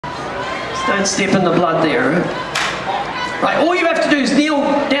Don't step in the blood there. Right, all you have to do is kneel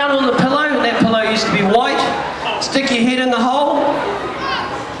down on the pillow. That pillow used to be white. Stick your head in the hole.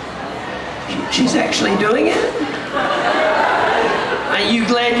 She's actually doing it. Are you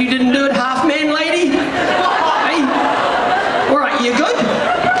glad you didn't do it half man, lady? Hey? All right, you good?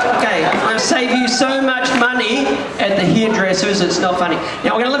 Okay, I'll save you so much money at the hairdressers, it's not funny.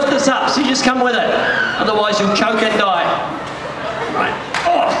 Now we're going to lift this up, so you just come with it. Otherwise you'll choke and die. Right.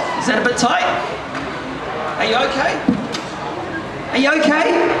 Oh, is that a bit tight? Are you okay? Are you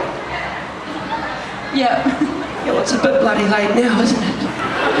okay? Yeah. Yeah, well, it's a bit bloody late now, isn't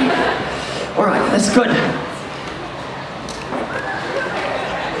it? All right, that's good.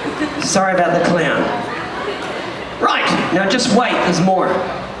 Sorry about the clown. Right, now just wait, there's more.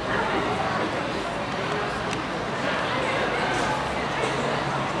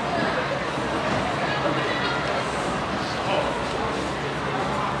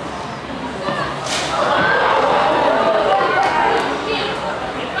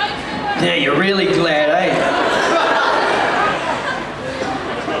 Now you're really glad, eh?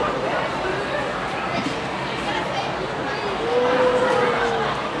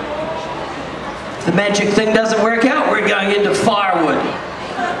 If the magic thing doesn't work out, we're going into firewood.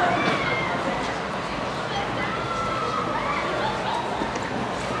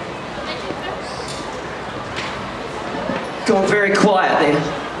 Going very quiet there.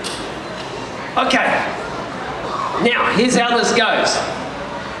 Okay. Now, here's how this goes.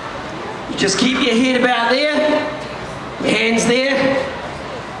 You just keep your head about there, your hands there.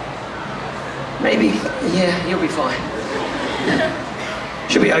 Maybe, yeah, you'll be fine.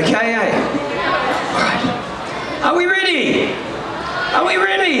 Should be okay, eh? All right. Are we ready? Are we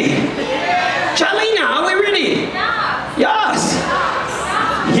ready? Charlena, are we ready? Yes.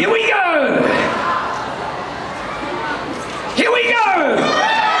 Here we go. Here we go.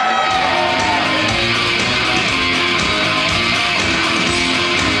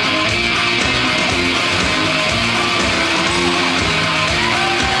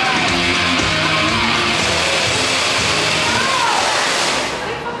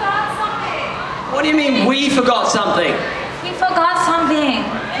 What do you mean, we forgot something? We forgot something.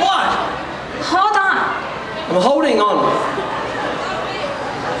 What? Hold on. I'm holding on.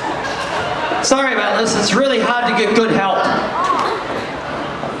 Sorry about this, it's really hard to get good help.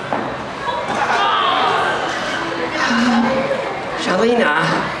 Charlena.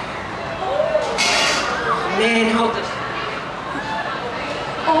 Man, hold it.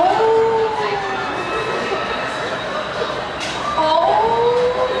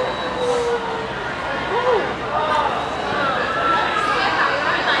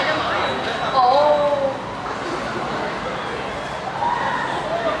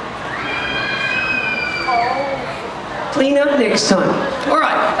 Clean up next time. All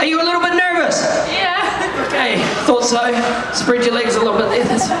right, are you a little bit nervous? Yeah. Okay, thought so. Spread your legs a little bit there.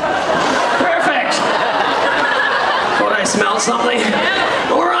 That's perfect. Thought I smelled something.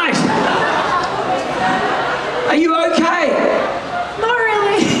 All right.